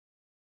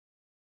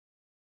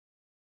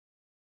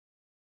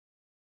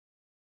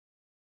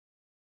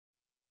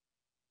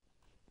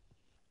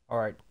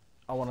Alright,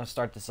 I want to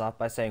start this off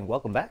by saying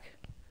welcome back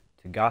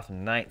to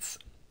Gotham Knights.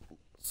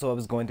 So I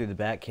was going through the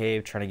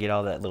Batcave trying to get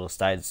all that little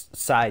side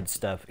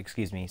stuff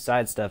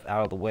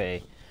out of the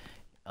way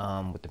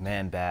with the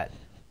Man Bat,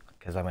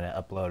 because I'm going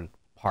to upload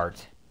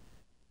part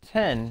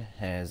 10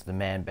 as the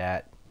Man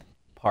Bat,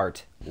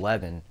 part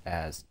 11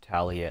 as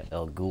Talia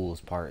Ghul's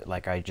part,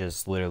 like I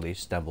just literally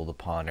stumbled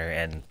upon her,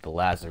 and the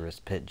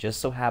Lazarus Pit just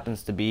so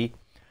happens to be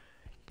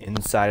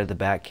inside of the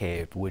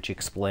Batcave, which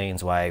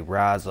explains why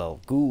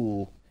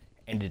Ghul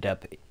ended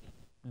up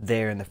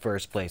there in the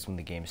first place when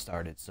the game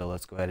started. So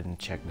let's go ahead and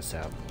check this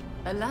out.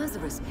 A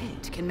Lazarus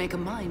Pit can make a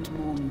mind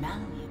more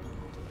malleable,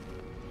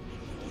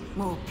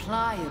 more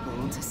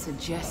pliable to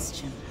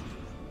suggestion.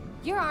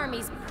 Your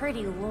army's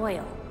pretty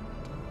loyal.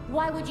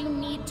 Why would you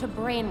need to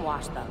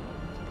brainwash them?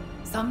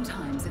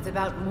 Sometimes it's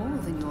about more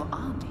than your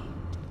army.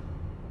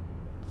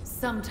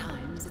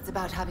 Sometimes it's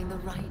about having the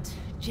right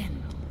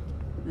general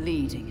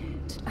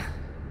leading it.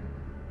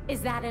 Is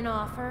that an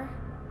offer?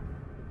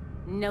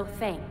 No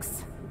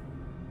thanks.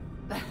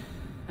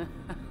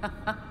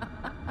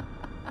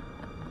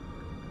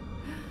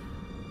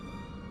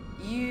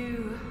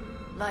 You,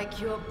 like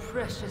your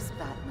precious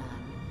Batman,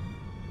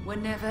 were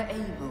never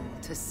able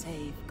to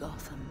save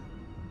Gotham.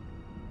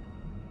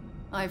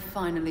 I've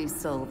finally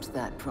solved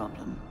that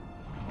problem.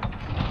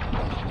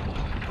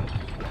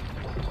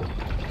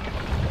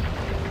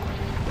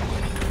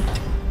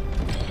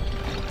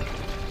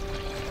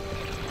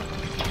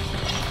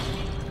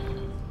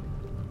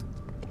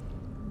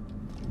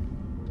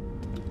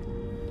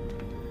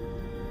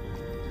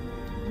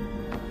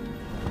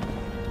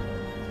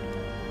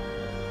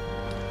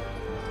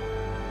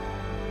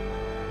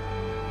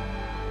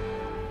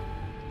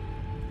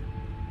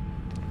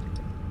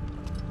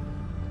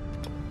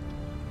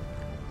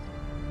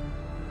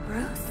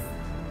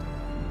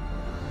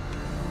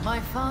 My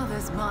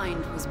father's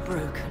mind was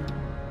broken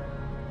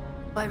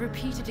by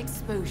repeated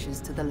exposures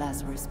to the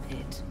Lazarus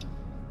Pit.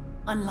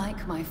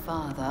 Unlike my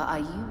father, I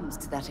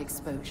used that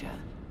exposure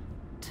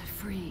to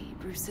free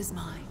Bruce's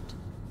mind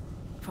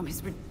from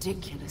his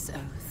ridiculous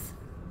oath.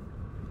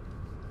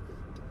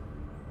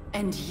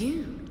 And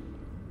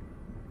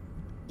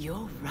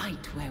you're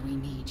right where we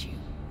need you.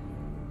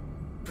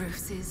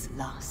 Bruce's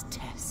last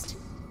test.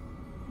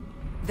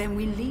 Then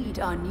we lead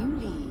our new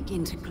league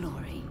into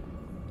glory.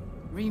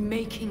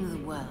 Remaking the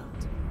world.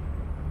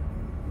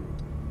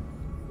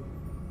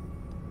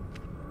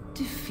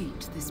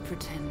 Defeat this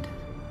pretender.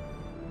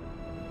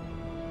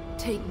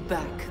 Take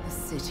back the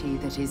city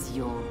that is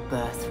your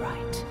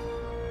birthright.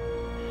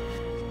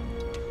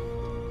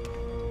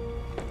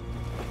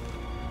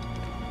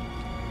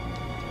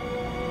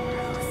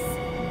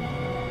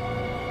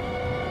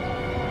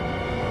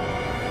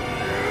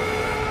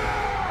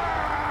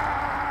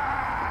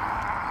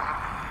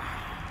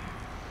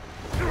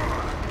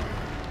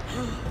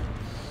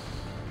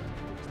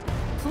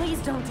 Please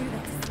don't do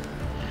this.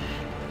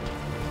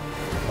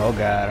 Oh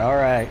god,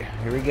 alright,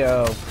 here we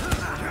go.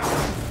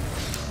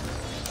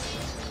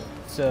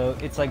 So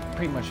it's like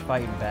pretty much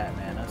fighting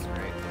Batman, that's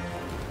great.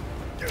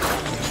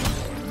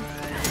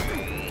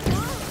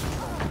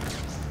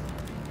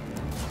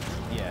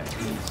 Yeah,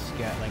 he's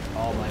got like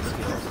all my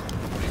skills.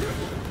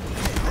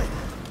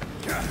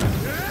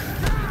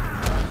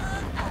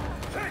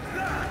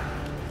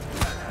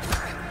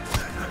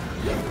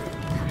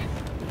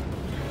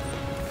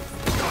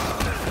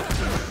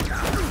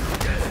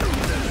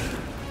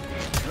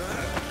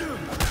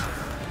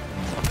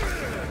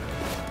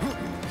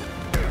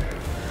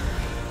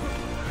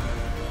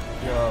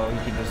 Whoa, you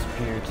can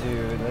disappear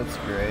too, that's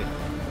great.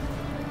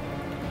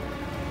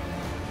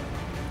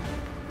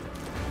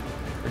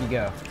 Where'd he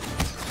go?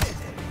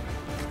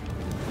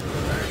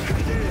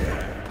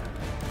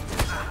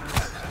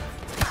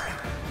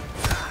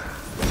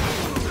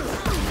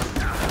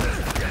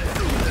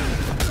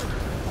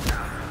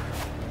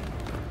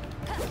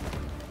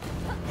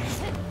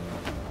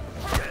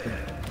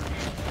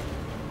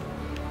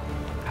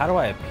 How do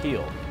I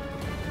appeal?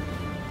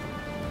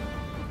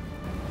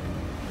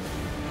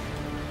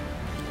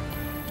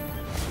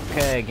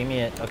 Okay, give me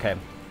it. Okay.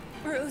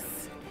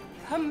 Bruce,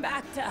 come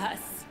back to us.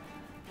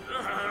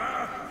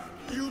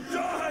 You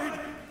died!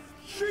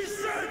 She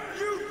said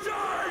you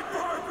died,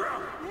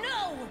 Barbara!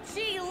 No,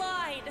 she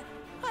lied.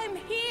 I'm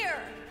here.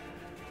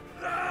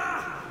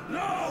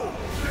 No!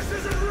 This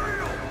isn't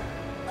real!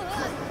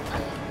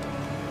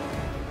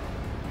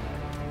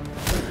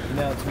 You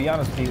know, to be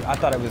honest with you, I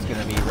thought it was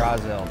gonna be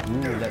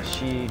Ghul that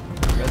she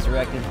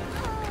resurrected.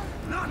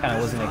 Kinda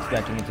wasn't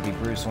expecting it to be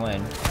Bruce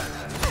Wayne.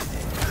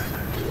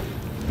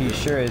 He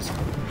sure is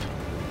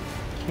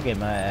kicking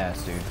my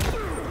ass, dude.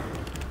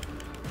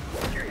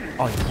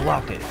 Oh, he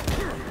blocked it.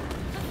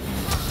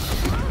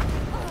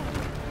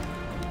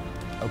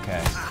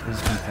 Okay,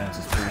 his defense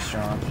is pretty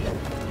strong.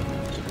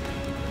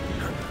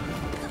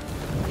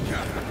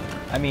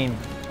 I mean,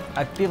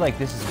 I feel like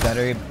this is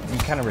better. It'd be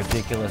kind of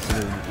ridiculous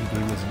if he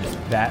was in his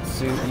bat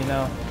suit, you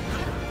know?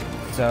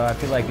 So I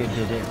feel like they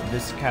did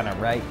this kind of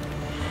right.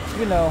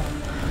 You know.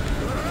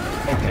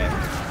 Okay,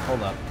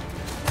 hold up.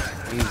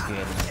 He's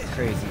getting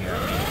crazy here.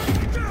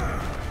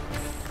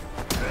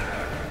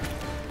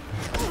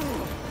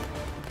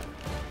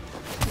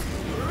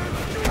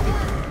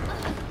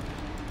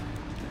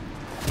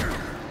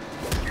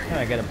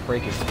 Kinda gotta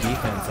break his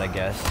defense, I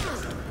guess.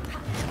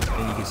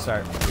 Then you can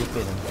start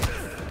whipping him.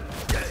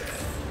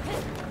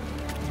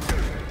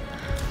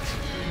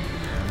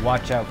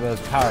 Watch out for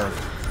those power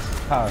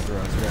throws, bro.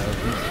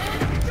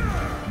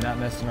 He's not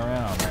messing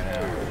around right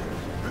now.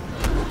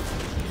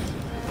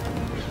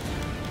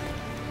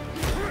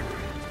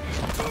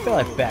 I feel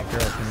like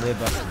Batgirl can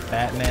live up to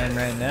Batman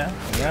right now.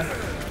 Yeah.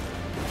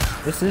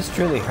 This is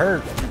truly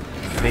her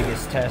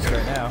biggest test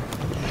right now.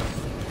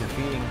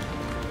 Defeating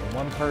the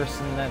one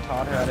person that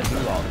taught her how to do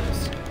all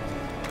this.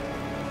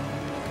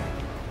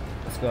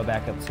 Let's go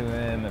back up to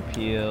him,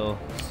 appeal,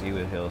 see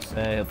what he'll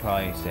say. He'll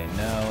probably say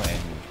no and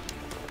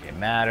get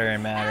madder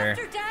and madder.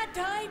 After Dad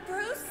died,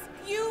 Bruce,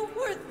 you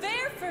were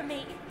there for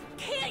me.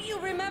 Can't you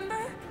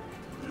remember?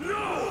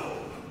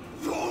 No!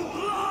 Don't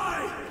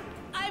lie!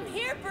 I'm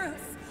here,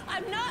 Bruce.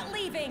 I'm not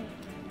leaving.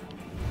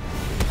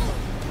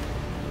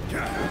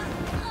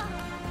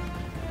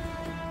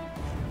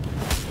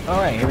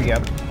 Alright, here we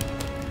go.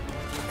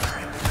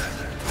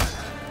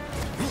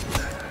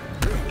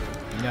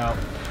 No,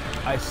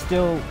 I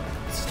still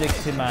stick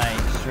to my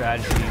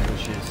strategy,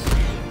 which is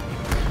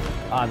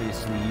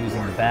obviously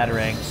using the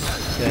batarangs,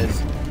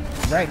 because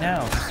right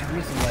now, for some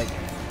reason, like,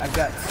 I've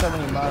got so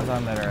many mods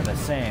on that are the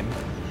same,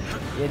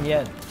 and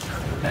yet,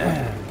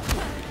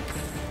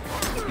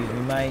 excuse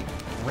me, my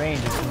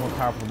range is more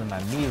powerful than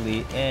my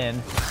melee,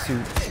 and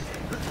suit,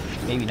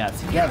 maybe not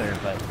together,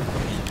 but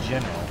in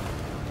general.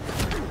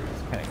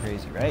 It's kind of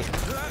crazy, right?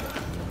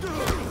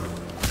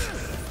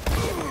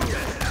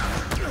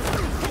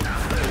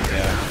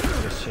 Yeah,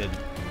 this should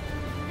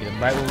get him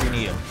right where we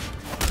need him.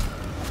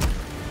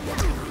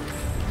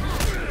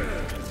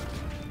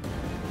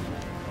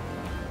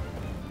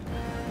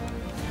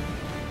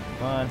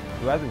 Come on,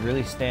 do I have to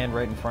really stand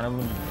right in front of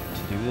him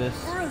to do this?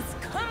 Bruce,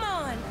 come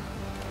on.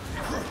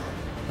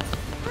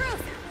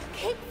 Bruce,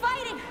 keep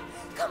fighting.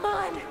 Come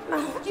on.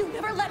 You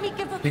never let me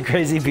give up. Be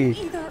crazy, B.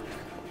 Either.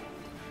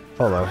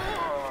 Hold on.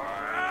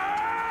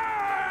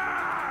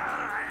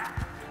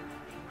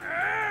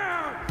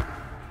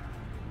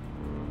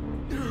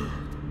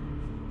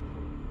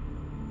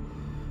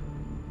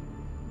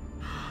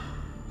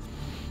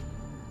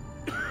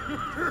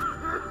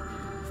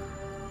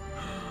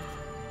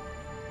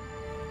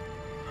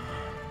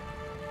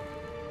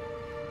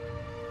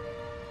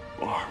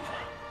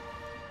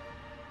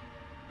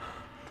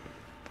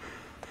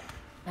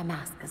 My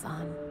mask is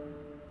on.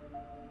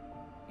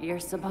 You're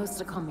supposed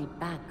to call me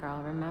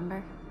Batgirl,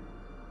 remember?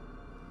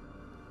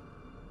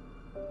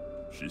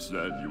 She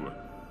said you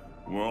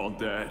were all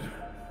dead.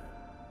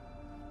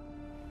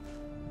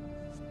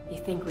 You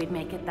think we'd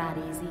make it that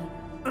easy?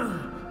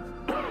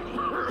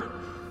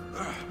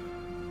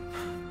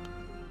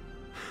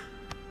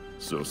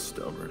 So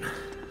stubborn.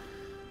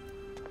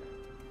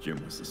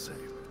 Jim was the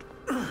same.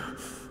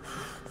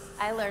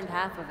 I learned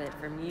half of it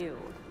from you.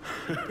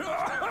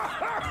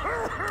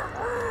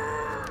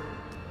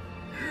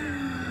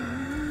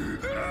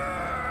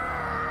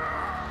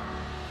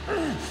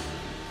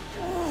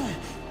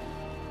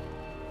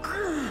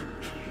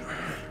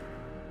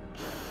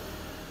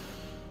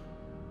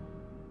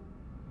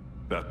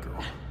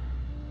 Batgirl,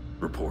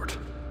 report.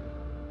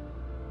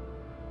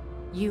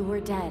 You were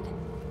dead.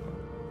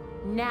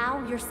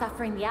 Now you're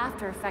suffering the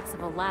after effects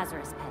of a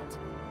Lazarus pit.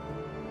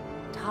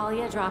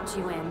 Talia dropped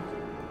you in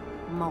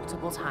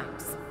multiple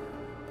times.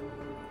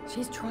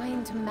 She's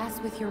trying to mess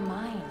with your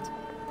mind.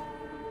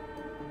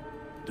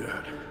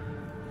 Dad.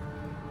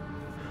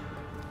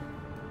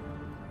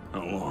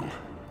 How long?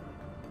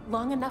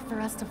 Long enough for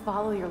us to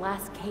follow your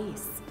last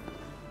case.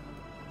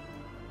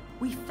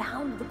 We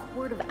found the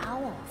Court of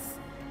Owls.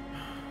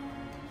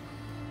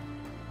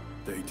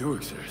 They do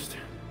exist.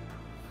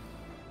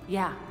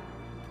 Yeah.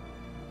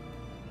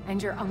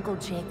 And your Uncle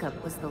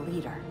Jacob was the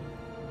leader.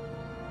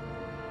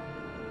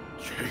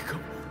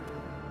 Jacob?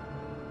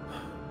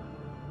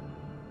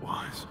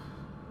 Wise.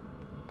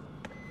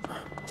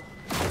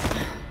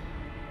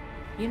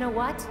 You know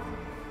what?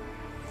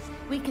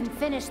 We can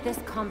finish this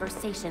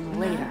conversation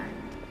later.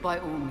 By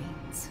all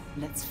means,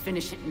 let's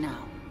finish it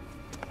now.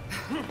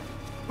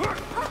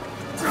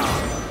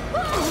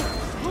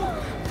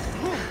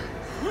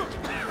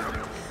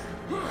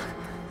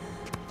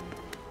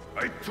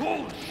 I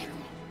told you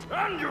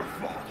and your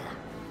father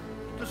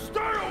to stay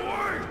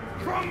away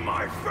from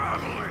my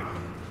family!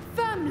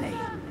 Family!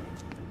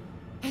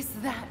 Is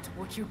that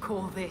what you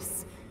call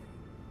this?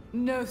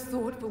 No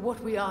thought for what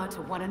we are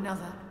to one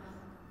another?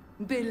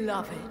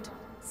 Beloved.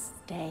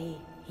 Stay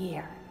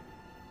here.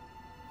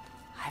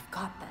 I've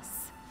got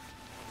this.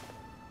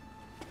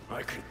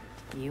 I can...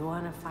 You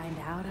want to find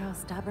out how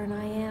stubborn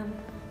I am?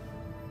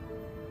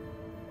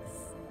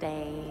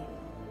 Stay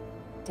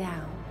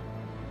down.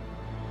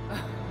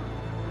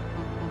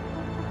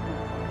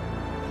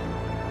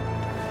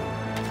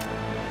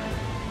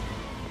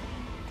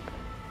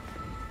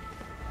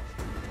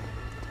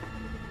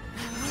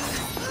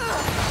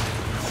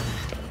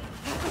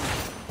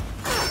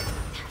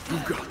 You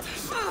got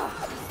this.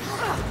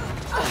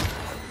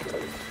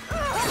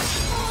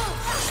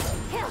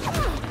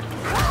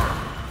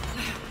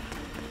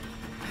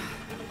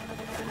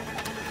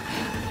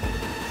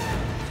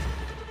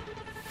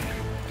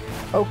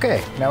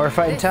 Okay, now we're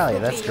fighting Talia.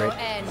 This will That's be great. your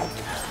end,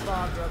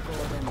 Barbara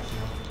Gordon.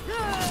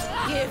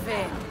 Give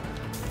in.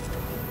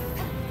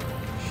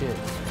 Shit.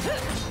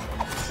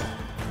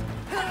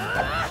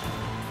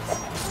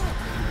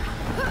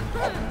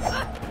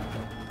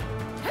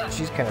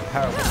 She's kind of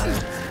powerful,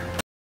 man.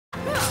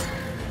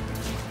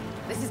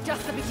 This is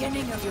just the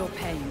beginning of your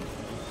pain.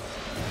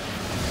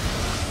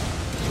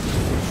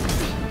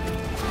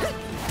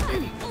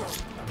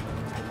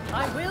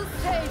 I will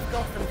save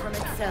Gotham from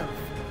itself.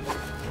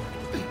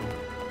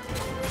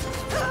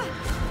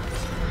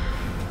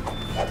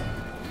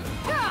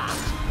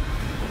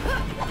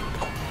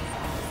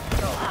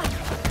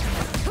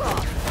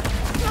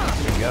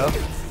 There we go.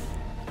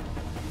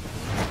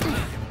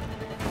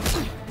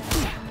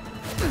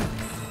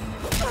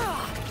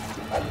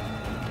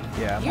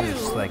 Yeah, I'm gonna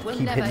just like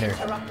keep hitting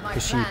her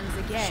because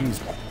she's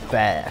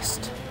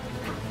fast.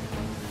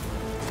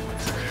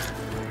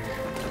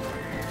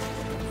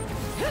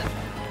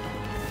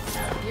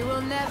 You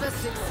will never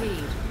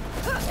succeed.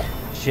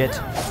 Shit,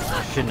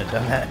 I shouldn't have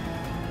done that.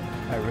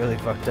 I really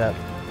fucked up.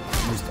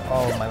 Used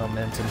all of my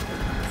momentum.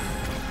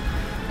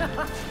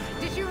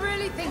 Did you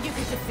really think you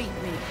could defeat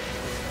me?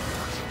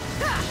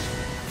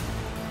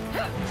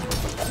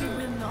 You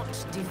will not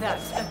do that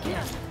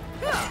again.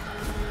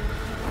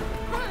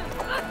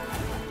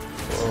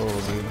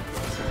 Whoa, dude.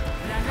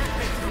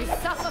 You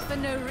suffer for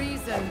no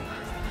reason.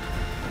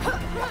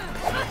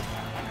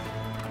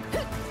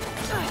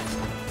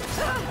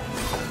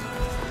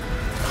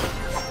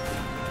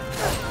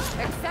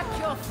 Accept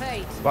your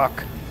fate.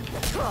 Fuck.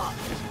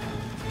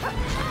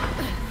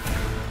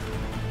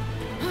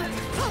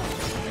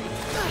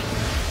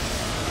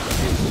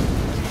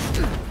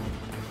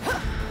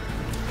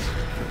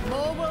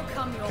 More will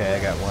come your Okay, I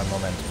got one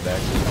momentum back.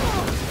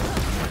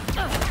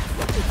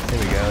 There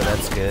we go,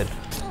 that's good.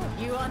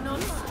 You are not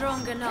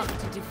strong enough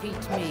to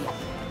defeat me.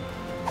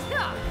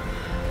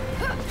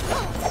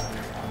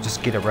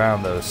 Just get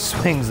around those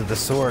swings of the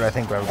sword, I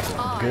think we're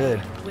good.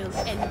 I will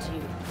end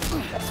you.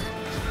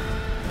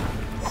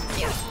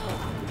 You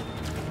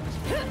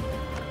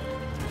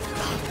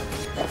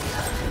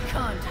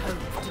can't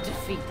hope to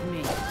defeat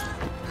me.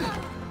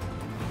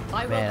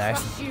 I will Man,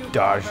 crush you, I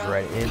dodged Barbara.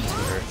 right into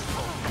her.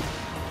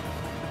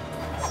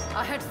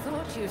 I had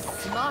thought you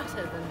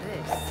smarter than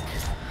this.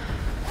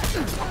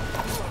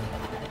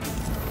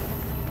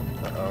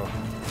 Uh-oh.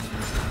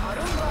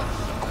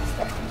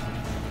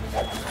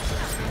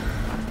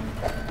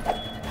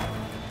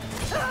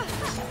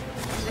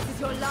 This is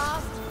your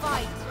last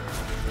fight.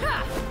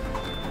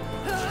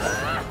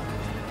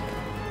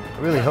 I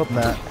really hope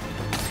not.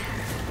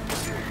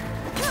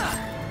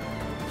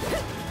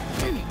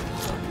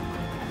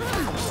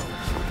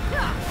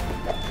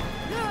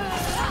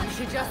 You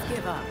should just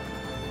give up.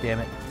 Damn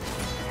it.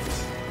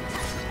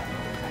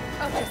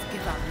 I'll just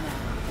give up now.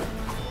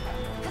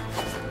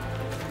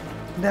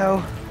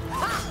 No.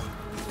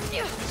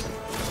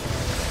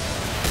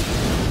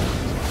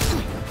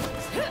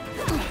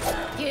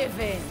 Give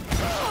in.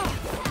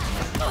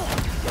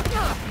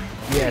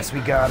 Yes, we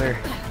got her.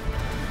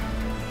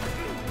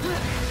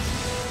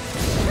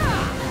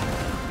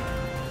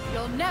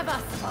 You'll never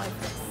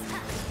survive this.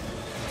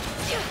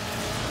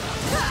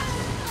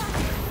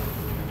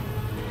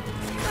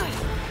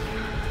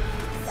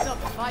 Stop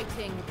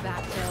fighting,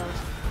 Batcave.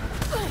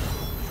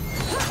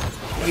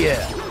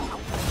 Yeah.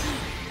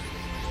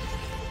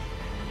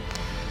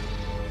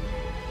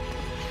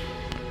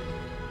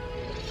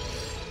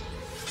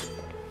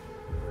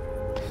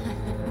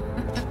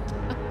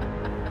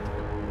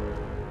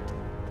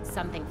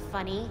 Something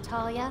funny,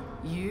 Talia?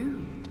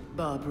 You,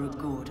 Barbara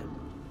Gordon.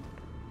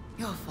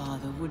 Your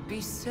father would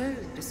be so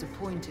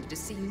disappointed to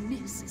see you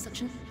miss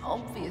such an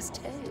obvious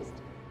tale.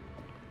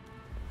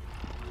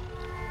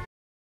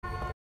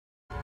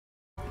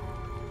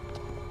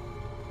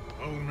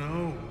 Oh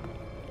no.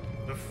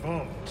 The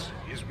fault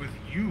is with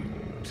you,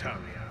 Talia,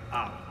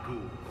 our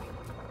Ghul.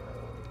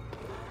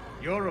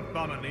 Your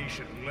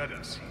abomination led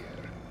us here.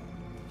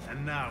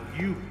 And now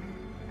you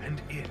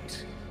and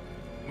it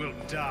will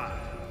die.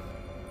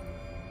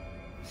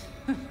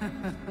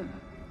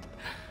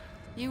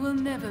 You will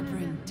never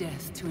bring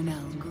death to an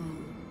Al Ghul.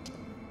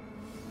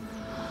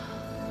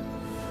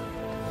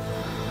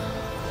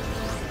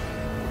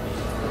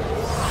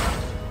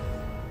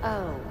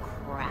 Oh,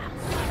 crap.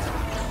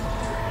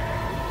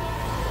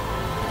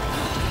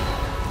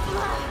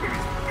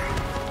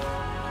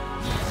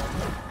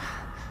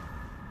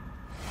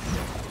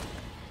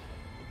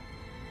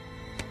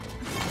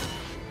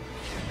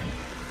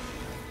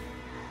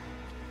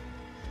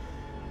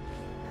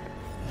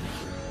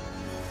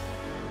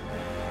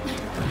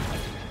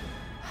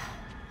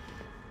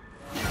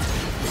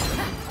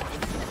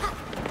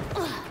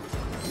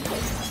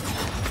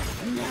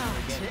 Now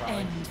to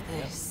end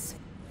this.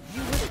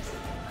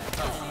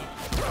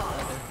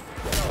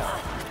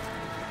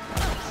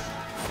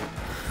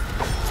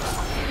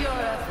 Your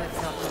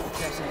efforts are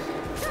pathetic.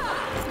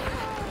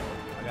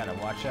 I gotta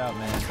watch out,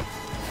 man.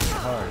 It's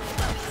hard.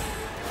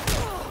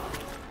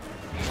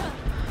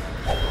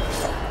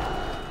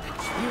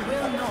 You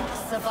will not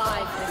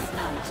survive this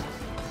night.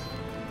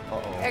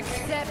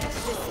 Accept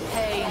this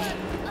pain.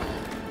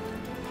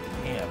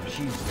 Damn,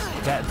 she's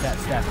that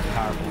staff is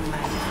powerful.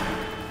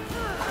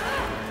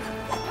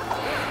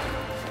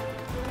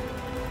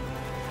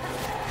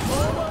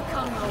 More will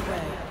come your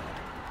way.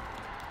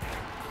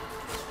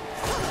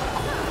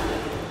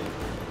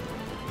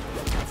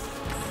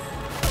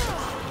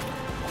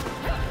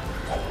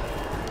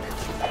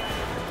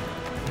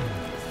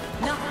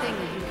 Nothing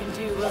you can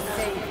do will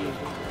save you.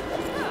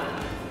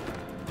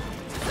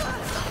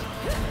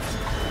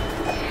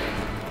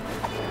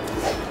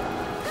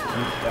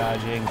 Keep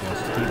dodging,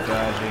 just keep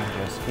dodging,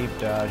 just keep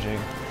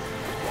dodging.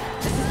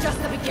 This is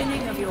just the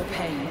beginning of your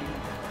pain.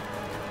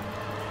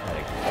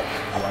 Like,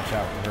 watch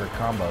out for her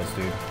combos,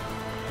 dude.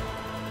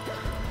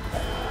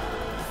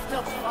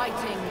 Stop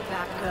fighting,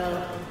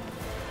 Batgirl.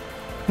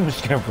 I'm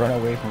just gonna run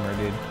away from her,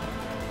 dude.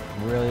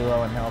 I'm really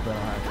low in health, I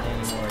don't have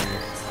any more of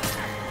this.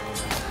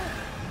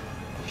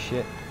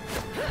 Shit.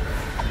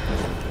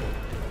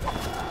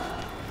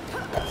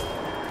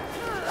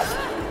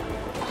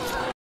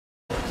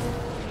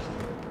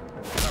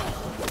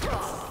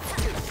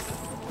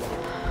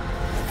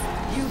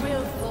 You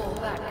will fall,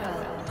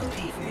 Batgirl.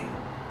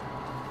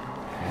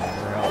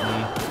 Never help me.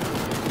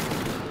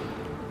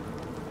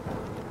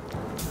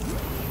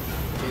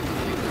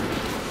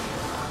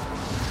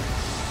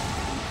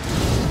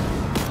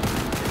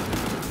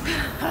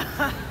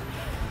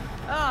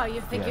 Oh,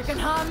 you think you Yes. can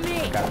harm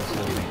me? Got it,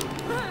 Sylvie.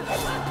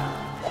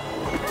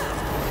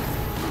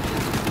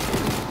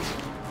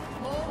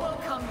 More will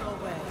come your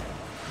way.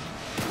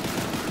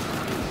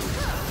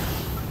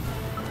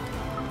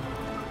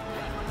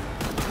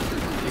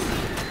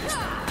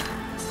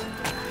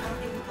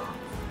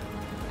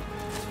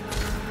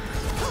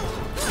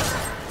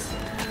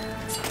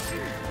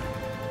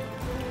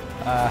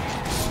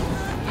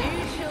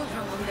 You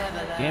children will never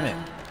learn. Damn it.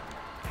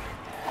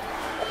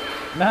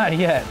 Not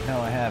yet.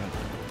 No, I haven't.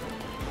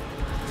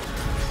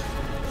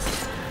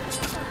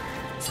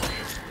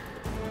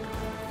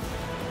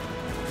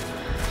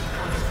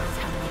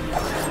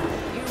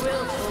 You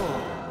will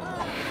fall,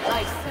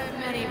 like so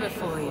many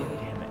before you.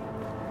 Damn it.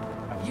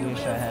 I You wish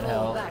will I had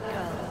fall, help.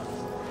 Batgirl.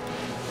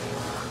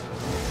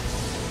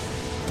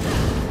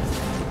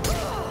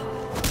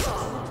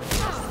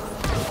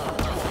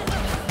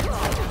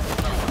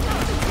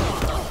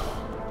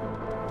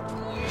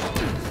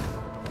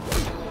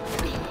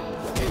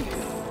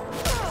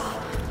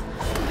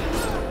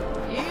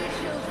 You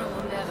children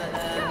will never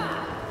learn.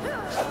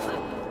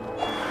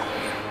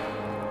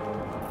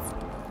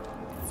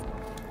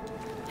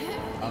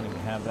 I don't even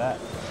have that.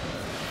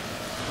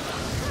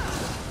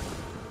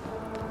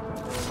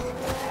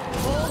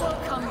 More will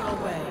come your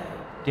way.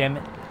 Damn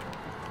it.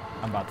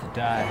 I'm about to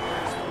die.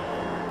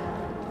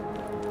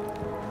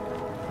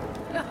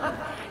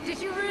 Did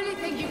you really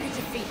think you could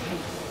defeat me?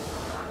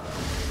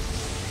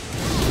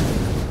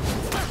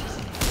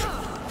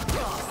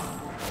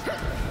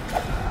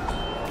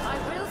 I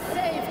will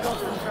save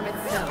Gotham from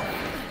itself.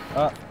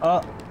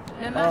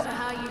 No matter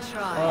how you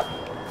try,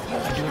 you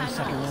I do have a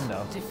second cannot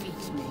window.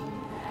 defeat me.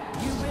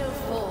 You will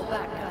fall,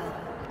 Batgirl.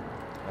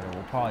 But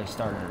we'll probably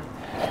start her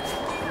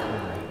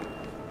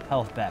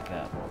health back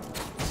up.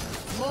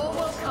 More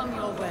will come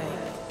your way.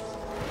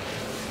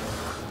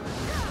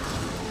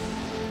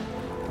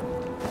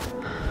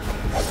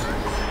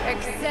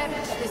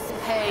 Accept this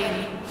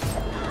pain.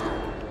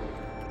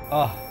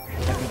 Oh,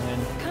 second win.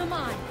 Come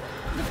on,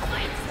 the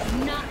fight's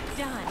not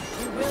done.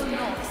 You will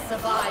not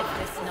survive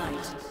this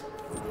night.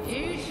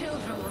 You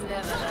children will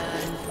never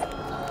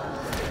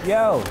learn.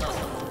 Yo!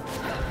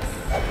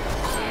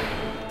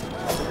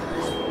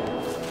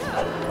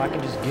 If I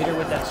can just get her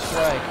with that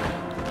strike.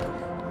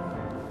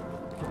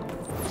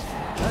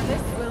 Oh,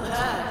 this will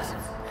hurt.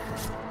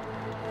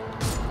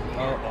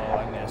 Oh, I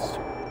missed.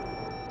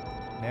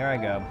 There I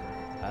go.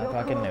 I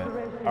fucking knew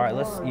it. Alright,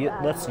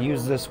 let's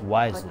use this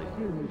wisely.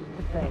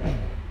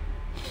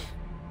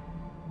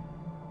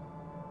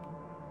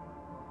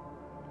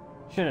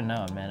 Should've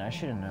known, man. I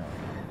should've known.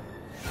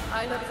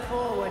 I look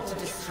forward to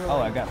destroying. Oh,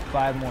 I got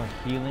 5 more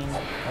healing.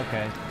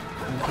 Okay.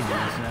 We can do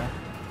this now.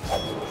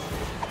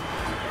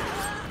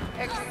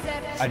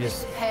 Accept I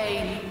just- this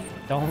pain.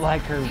 Don't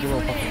like her little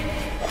fucking...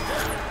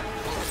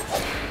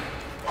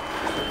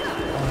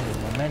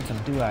 Oh, momentum,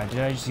 do I? Did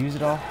I just use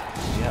it all?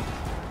 Yep.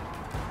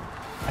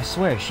 I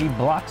swear, she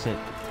blocks it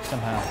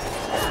somehow.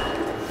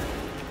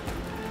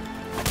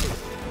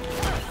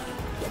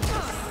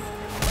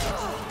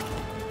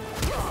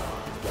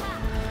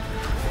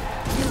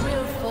 You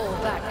will fall,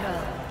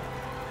 Batgirl.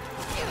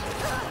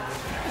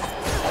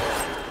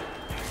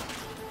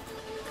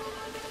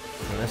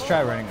 So let's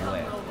try running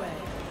away. Your way.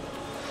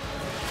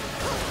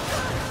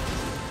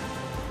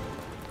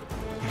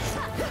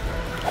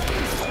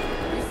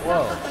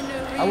 Whoa.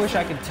 I wish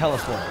I could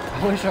teleport.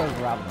 I wish I was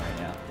Robin right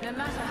now. No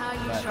matter how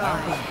you But I try,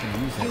 don't think you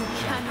can use it you in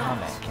cannot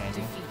combat, can you?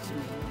 defeat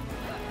me.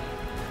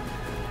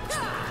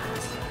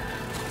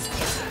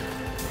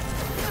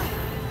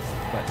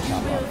 But You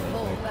chop will off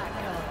fall, real quick.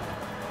 Batgirl.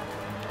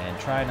 And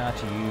try not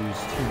to use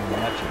too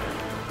much of it.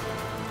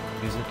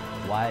 Use it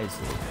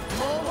wisely.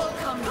 More will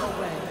come your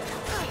way.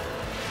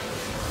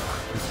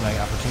 This is my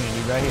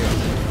opportunity right here.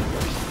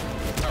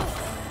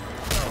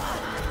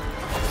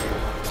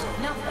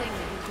 Nothing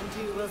you can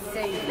do will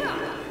save you.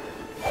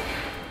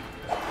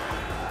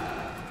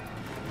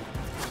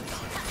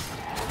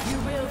 You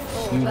will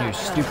fall You and back your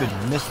stupid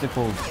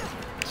mystical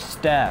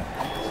staff.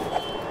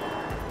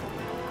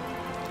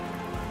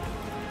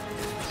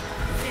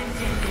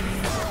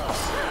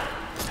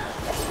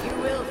 You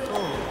will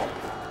fall.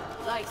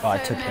 Like Oh, I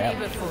so took many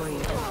that. before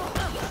you.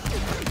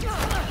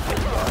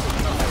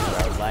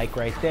 I like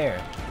right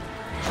there.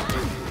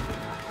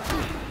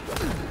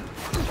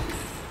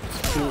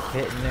 Just keep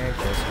hitting there.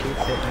 Just keep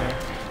hitting there.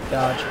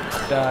 Dodge,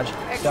 dodge,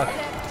 duck,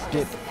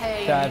 dip,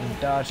 dodge,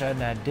 dodge,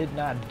 and I did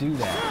not do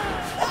that.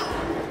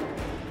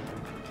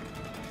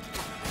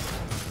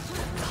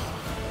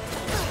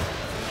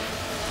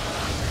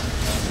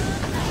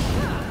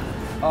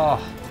 Oh,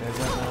 there's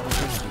that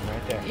opportunity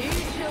right there. You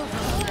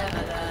children will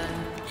never learn.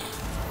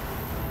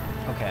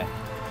 Okay,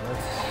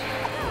 let's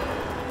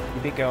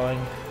keep it going.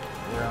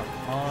 We're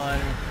on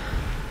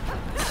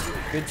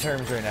good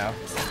terms right now.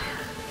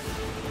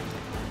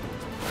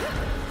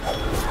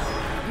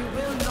 You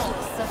will not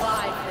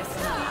survive this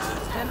night,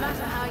 no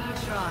matter how you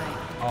try.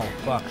 Oh,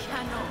 fuck. You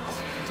cannot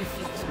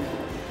defeat me.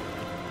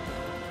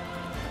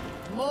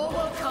 More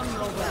will come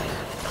your way.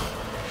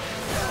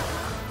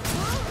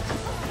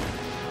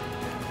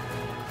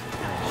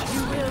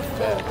 You will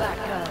fall back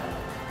up.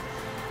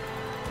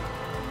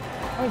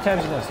 How many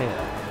times are you gonna say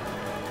that?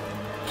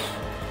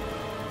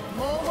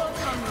 More will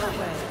come your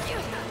way.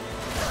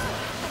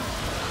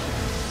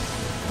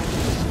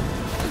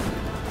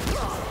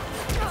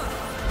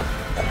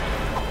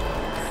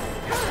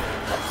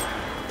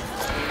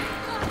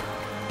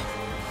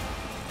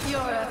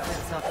 Your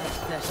efforts are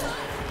pathetic.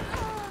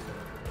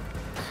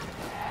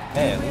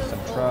 Hey, at least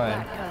I'm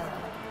trying.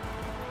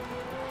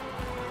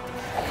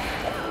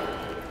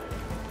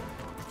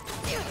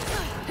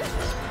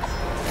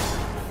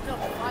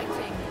 Stop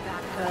fighting,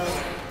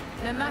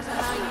 Batcave. No matter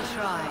how you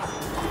try,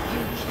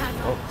 you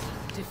cannot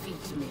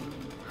defeat me.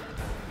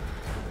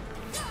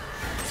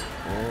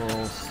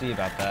 We'll see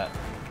about that.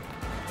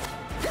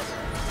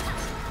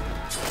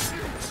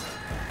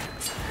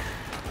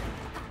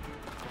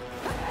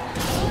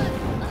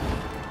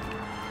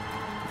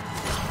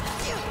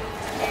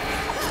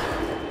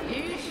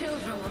 You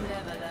children will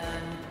never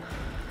learn.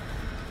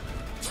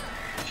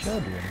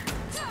 Children?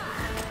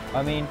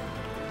 I mean,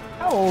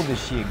 how old is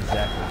she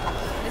exactly?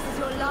 This is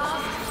your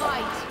last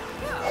fight.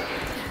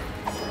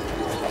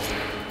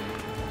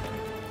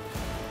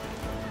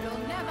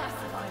 You'll never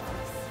survive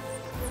this.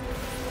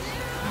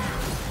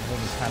 I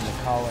think it's time to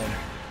call in.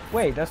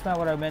 Wait, that's not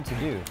what I meant to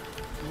do.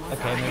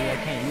 Okay, maybe I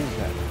can't use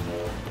that.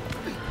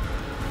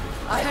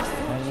 I had Can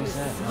I thought you use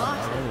that? No, I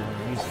smarter. really want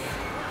to use it.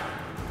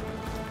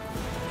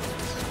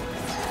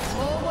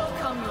 More will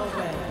come your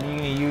way. And you're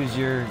gonna use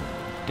your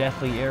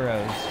deathly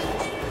arrows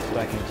so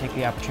I can take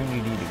the opportunity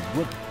to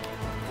whoop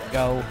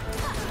go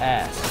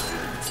ass.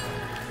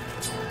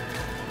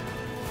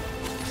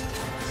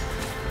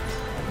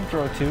 I can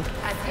throw two.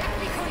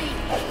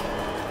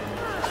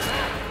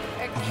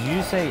 Did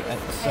you say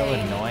so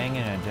annoying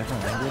in a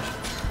different language?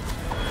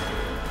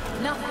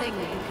 Nothing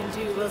you can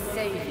do will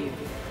save you.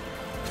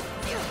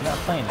 I'm not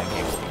playing that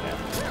game with me now.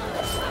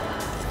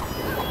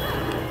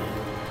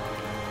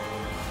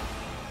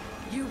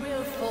 You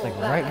will fall It's like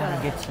back right when up.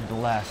 I get to the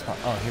last part.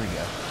 Oh, here we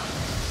go.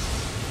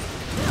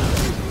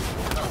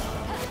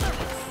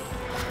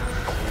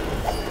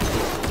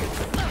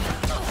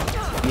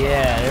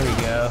 Yeah, there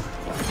we go.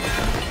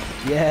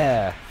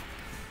 Yeah.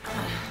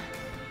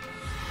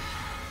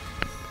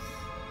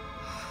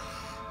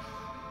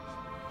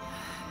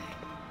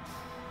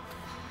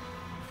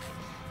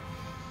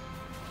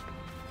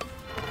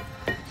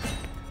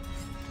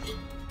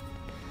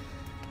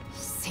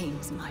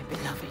 Seems my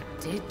beloved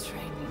did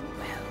train you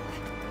well.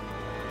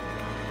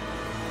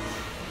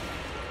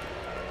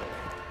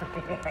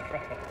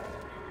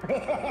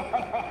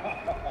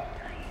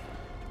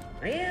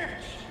 It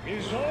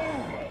is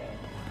over.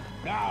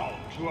 Now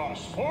to our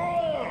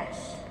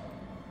spoils.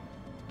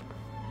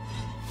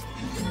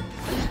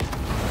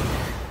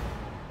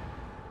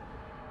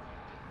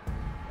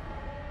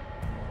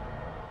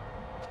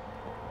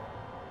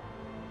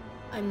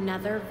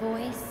 Another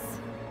voice?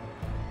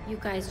 You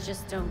guys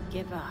just don't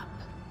give up.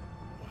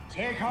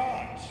 Take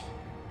heart.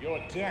 Your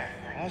death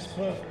has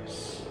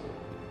purpose.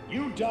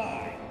 You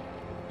die,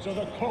 so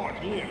the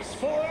court lives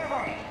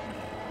forever.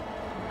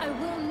 I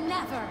will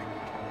never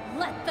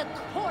let the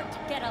court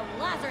get a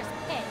Lazarus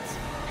pit.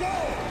 Go!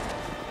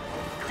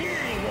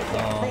 Deal with the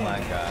Oh my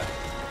court. god.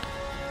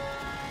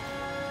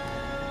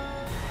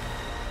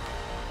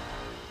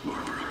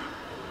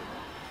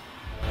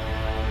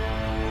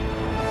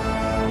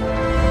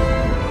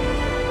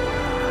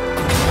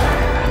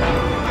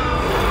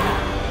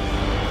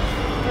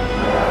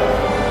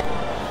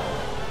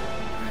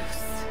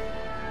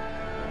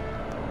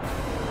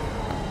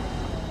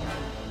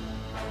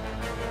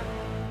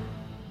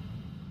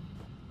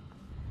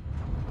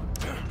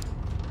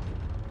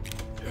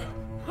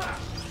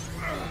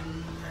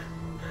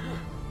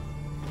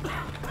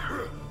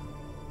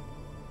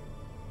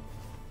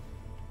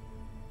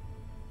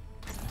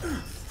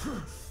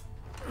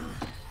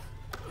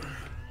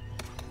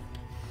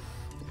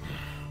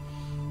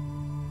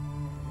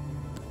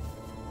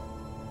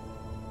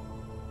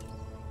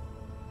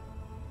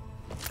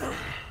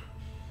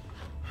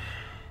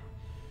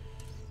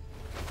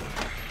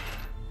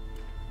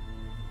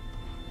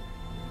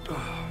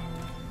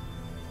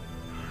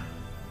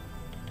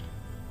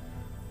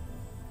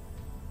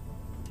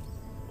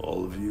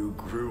 All of you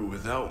grew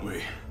without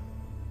me.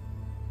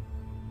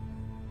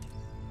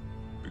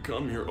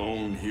 Become your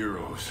own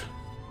heroes.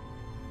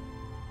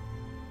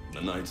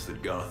 The knights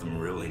that Gotham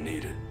really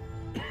needed.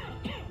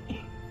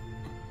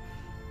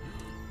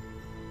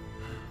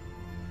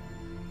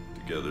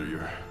 Together,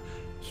 you're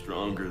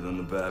stronger than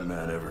the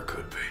Batman ever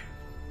could be.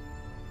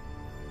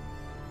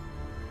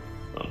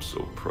 I'm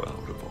so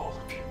proud of all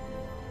of you.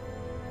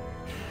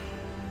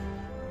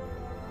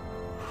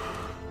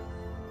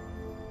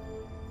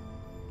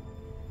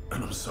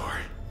 And I'm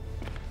sorry.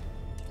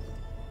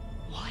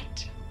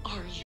 What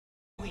are you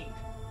doing?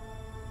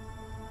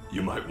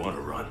 You might want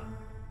to run.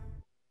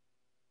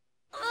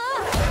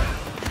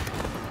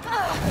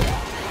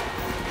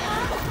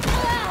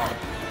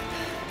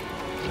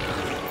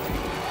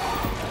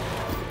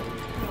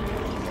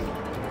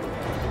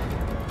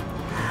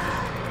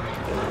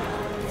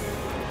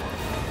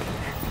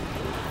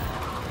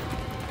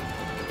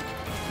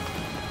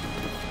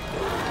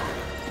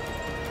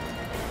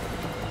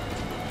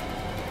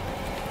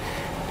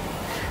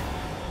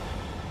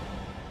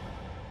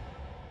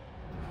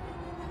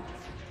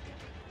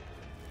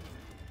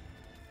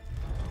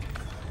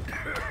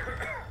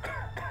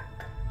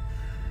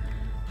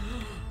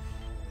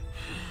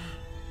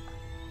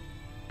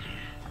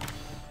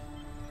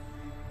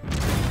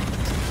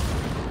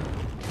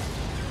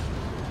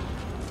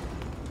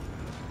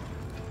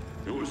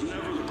 It was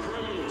never the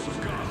criminals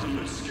of Gotham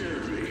that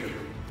scared me.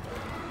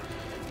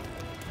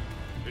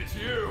 It's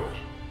you.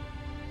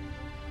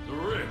 The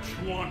rich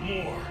want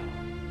more.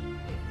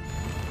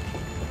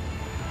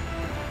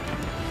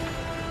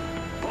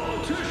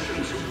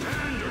 Politicians who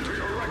pander to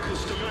your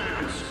reckless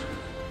demands.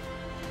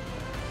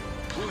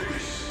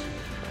 Police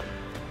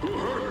who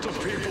hurt the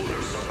people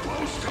they're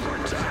supposed to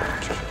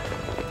protect.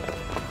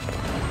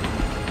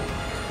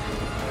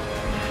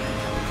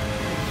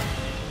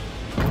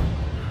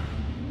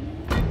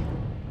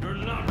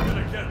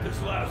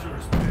 This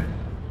Lazarus pit.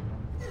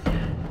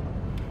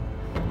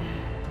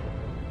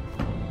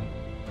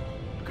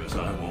 Because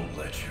I won't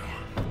let you.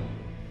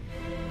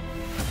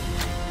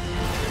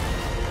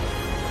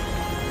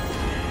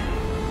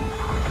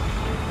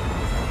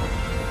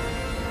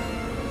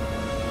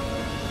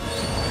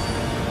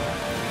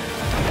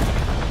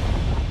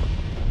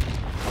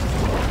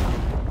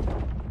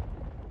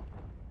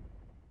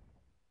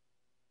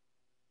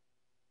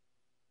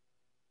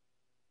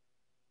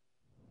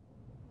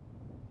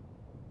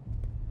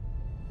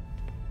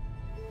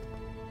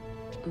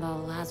 The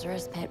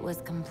Lazarus pit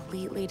was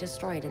completely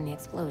destroyed in the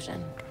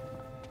explosion.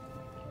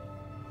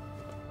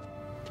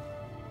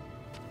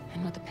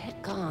 And with the pit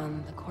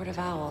gone, the Court of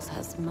Owls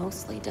has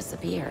mostly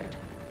disappeared.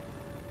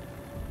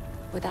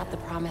 Without the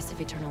promise of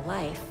eternal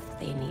life,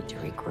 they need to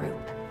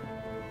regroup.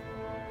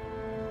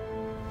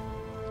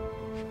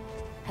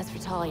 As for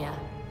Talia,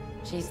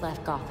 she's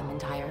left Gotham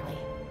entirely.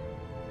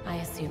 I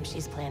assume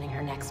she's planning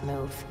her next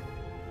move.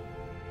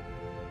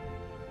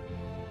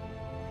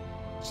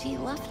 She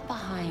left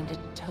behind a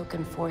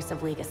token force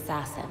of League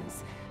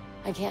assassins.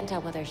 I can't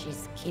tell whether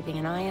she's keeping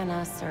an eye on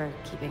us or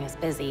keeping us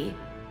busy.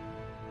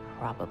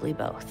 Probably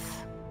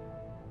both.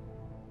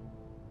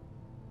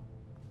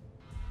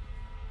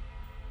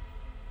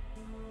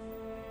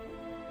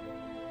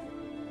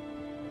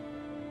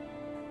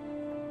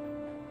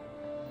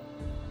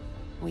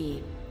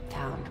 We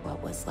found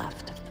what was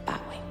left of the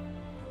Batwing.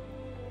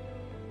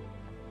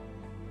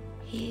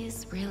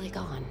 He's really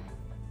gone.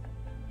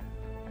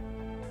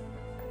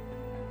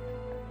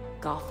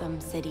 Gotham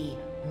City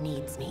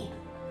needs me.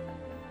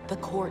 The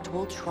court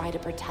will try to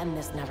pretend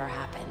this never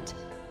happened.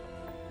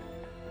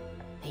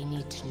 They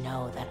need to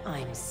know that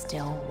I'm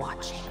still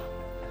watching.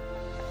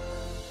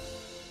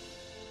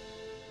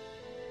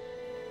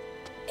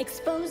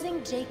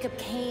 Exposing Jacob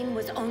Kane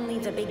was only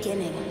the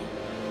beginning.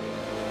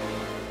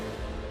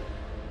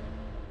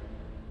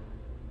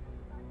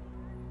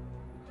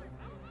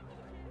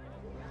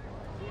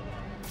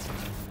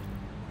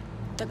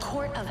 The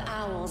Court of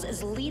Owls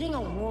is leading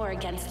a war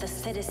against the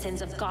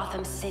citizens of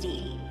Gotham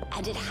City,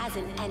 and it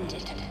hasn't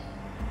ended.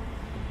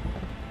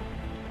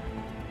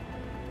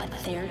 But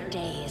their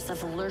days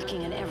of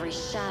lurking in every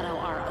shadow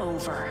are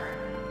over.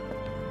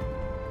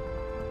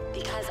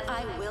 Because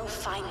I will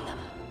find them.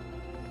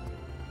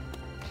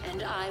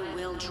 And I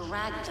will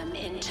drag them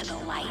into the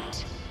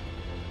light.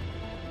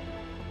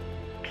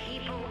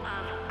 People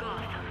of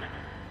Gotham,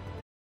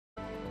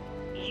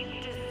 you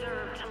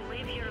deserve to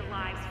live your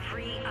lives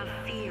free of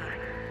fear.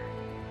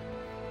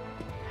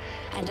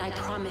 And I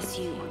promise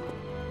you,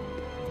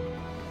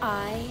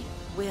 I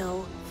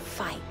will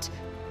fight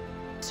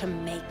to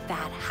make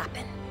that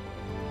happen.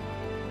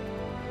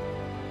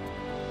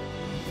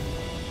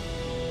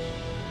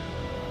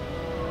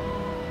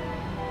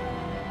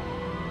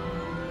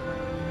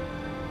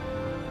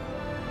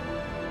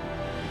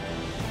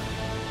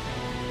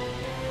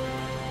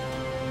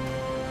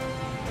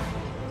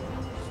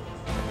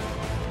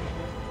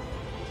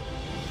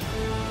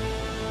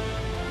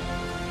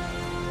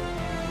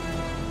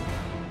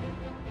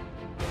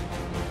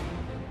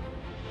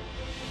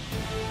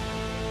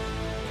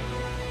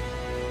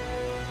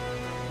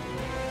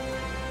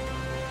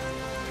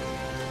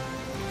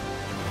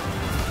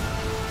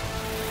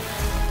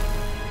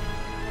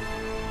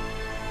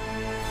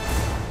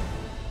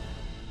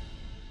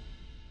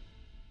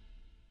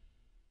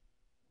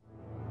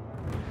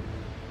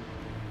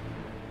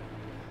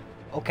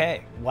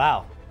 Okay,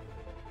 wow.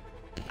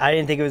 I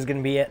didn't think it was going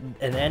to be an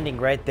ending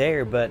right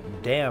there, but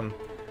damn.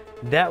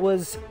 That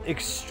was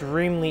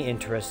extremely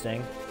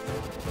interesting.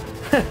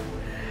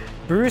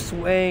 Bruce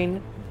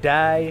Wayne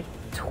died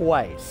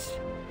twice.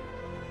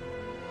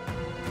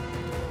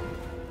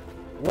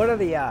 What are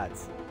the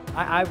odds?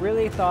 I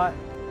really thought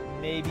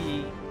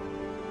maybe,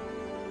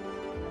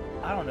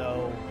 I don't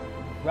know,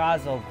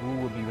 Ra's al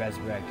Ghul would be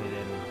resurrected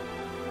and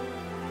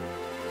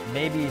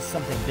maybe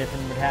something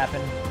different would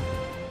happen.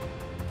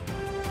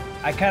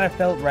 I kind of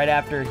felt right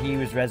after he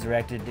was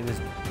resurrected, it was,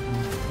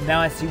 now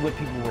I see what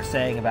people were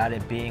saying about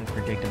it being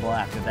predictable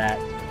after that,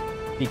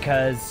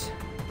 because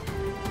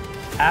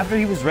after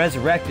he was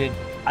resurrected,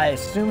 I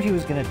assumed he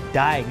was going to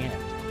die again.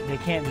 They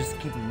can't just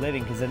keep him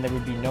living, because then there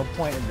would be no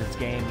point in this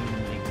game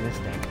even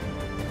existing.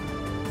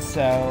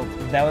 So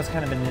that was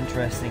kind of an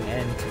interesting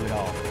end to it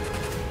all.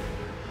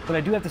 What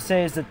I do have to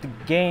say is that the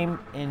game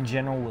in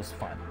general was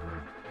fun.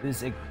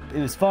 It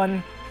was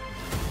fun.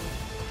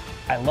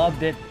 I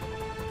loved it.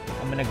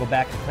 I'm gonna go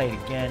back and play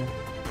it again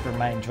for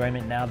my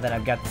enjoyment now that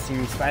I've got the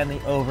series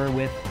finally over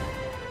with.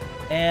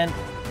 And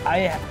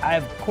I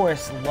of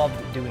course loved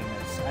doing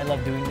this. I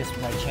love doing this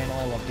for my channel.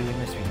 I love doing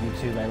this for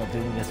YouTube. I love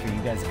doing this for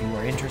you guys if you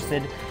are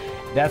interested.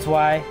 That's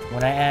why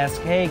when I ask,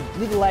 hey,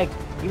 leave a like,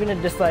 even a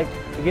dislike,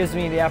 it gives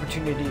me the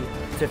opportunity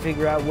to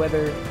figure out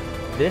whether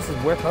this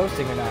is worth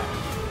posting or not.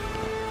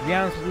 To be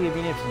honest with you,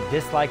 even if you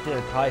disliked it,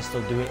 I'd probably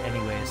still do it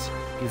anyways,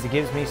 because it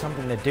gives me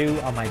something to do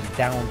on my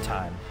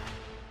downtime.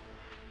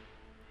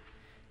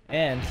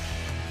 And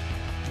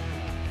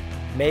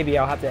maybe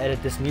I'll have to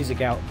edit this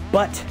music out,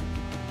 but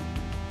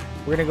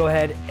we're gonna go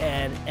ahead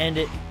and end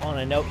it on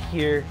a note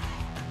here.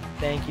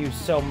 Thank you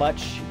so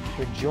much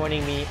for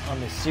joining me on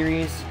this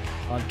series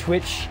on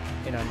Twitch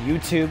and on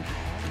YouTube.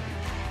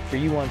 For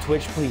you on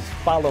Twitch, please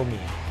follow me.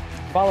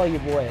 Follow your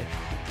boy.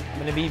 I'm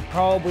gonna be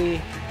probably,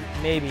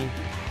 maybe,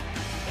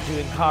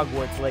 doing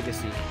Hogwarts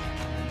Legacy.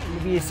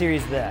 It'll be a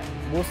series of that.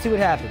 We'll see what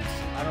happens.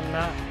 I'm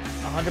not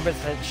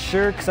 100%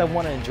 sure because I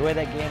want to enjoy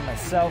that game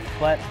myself,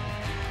 but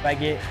if I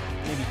get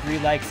maybe 3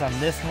 likes on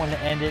this one to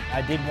end it,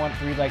 I did want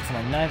 3 likes on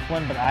my 9th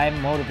one, but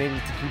I'm motivated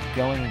to keep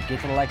going and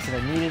get the likes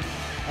that I needed,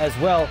 as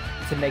well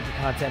to make the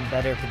content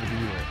better for the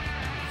viewer.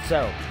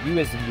 So, you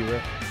as the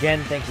viewer,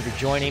 again, thank you for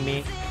joining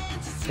me.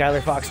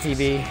 Skylar Fox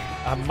TV.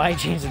 I might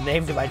change the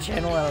name to my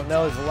channel, I don't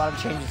know. There's a lot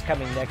of changes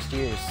coming next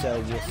year, so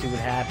we'll see what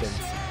happens.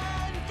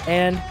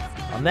 And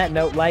on that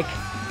note, like,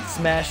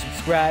 smash,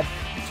 subscribe,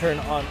 turn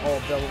on all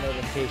bell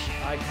notification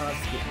icons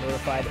to get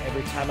notified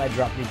every time I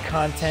drop new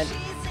content.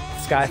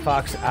 Sky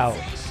Fox out.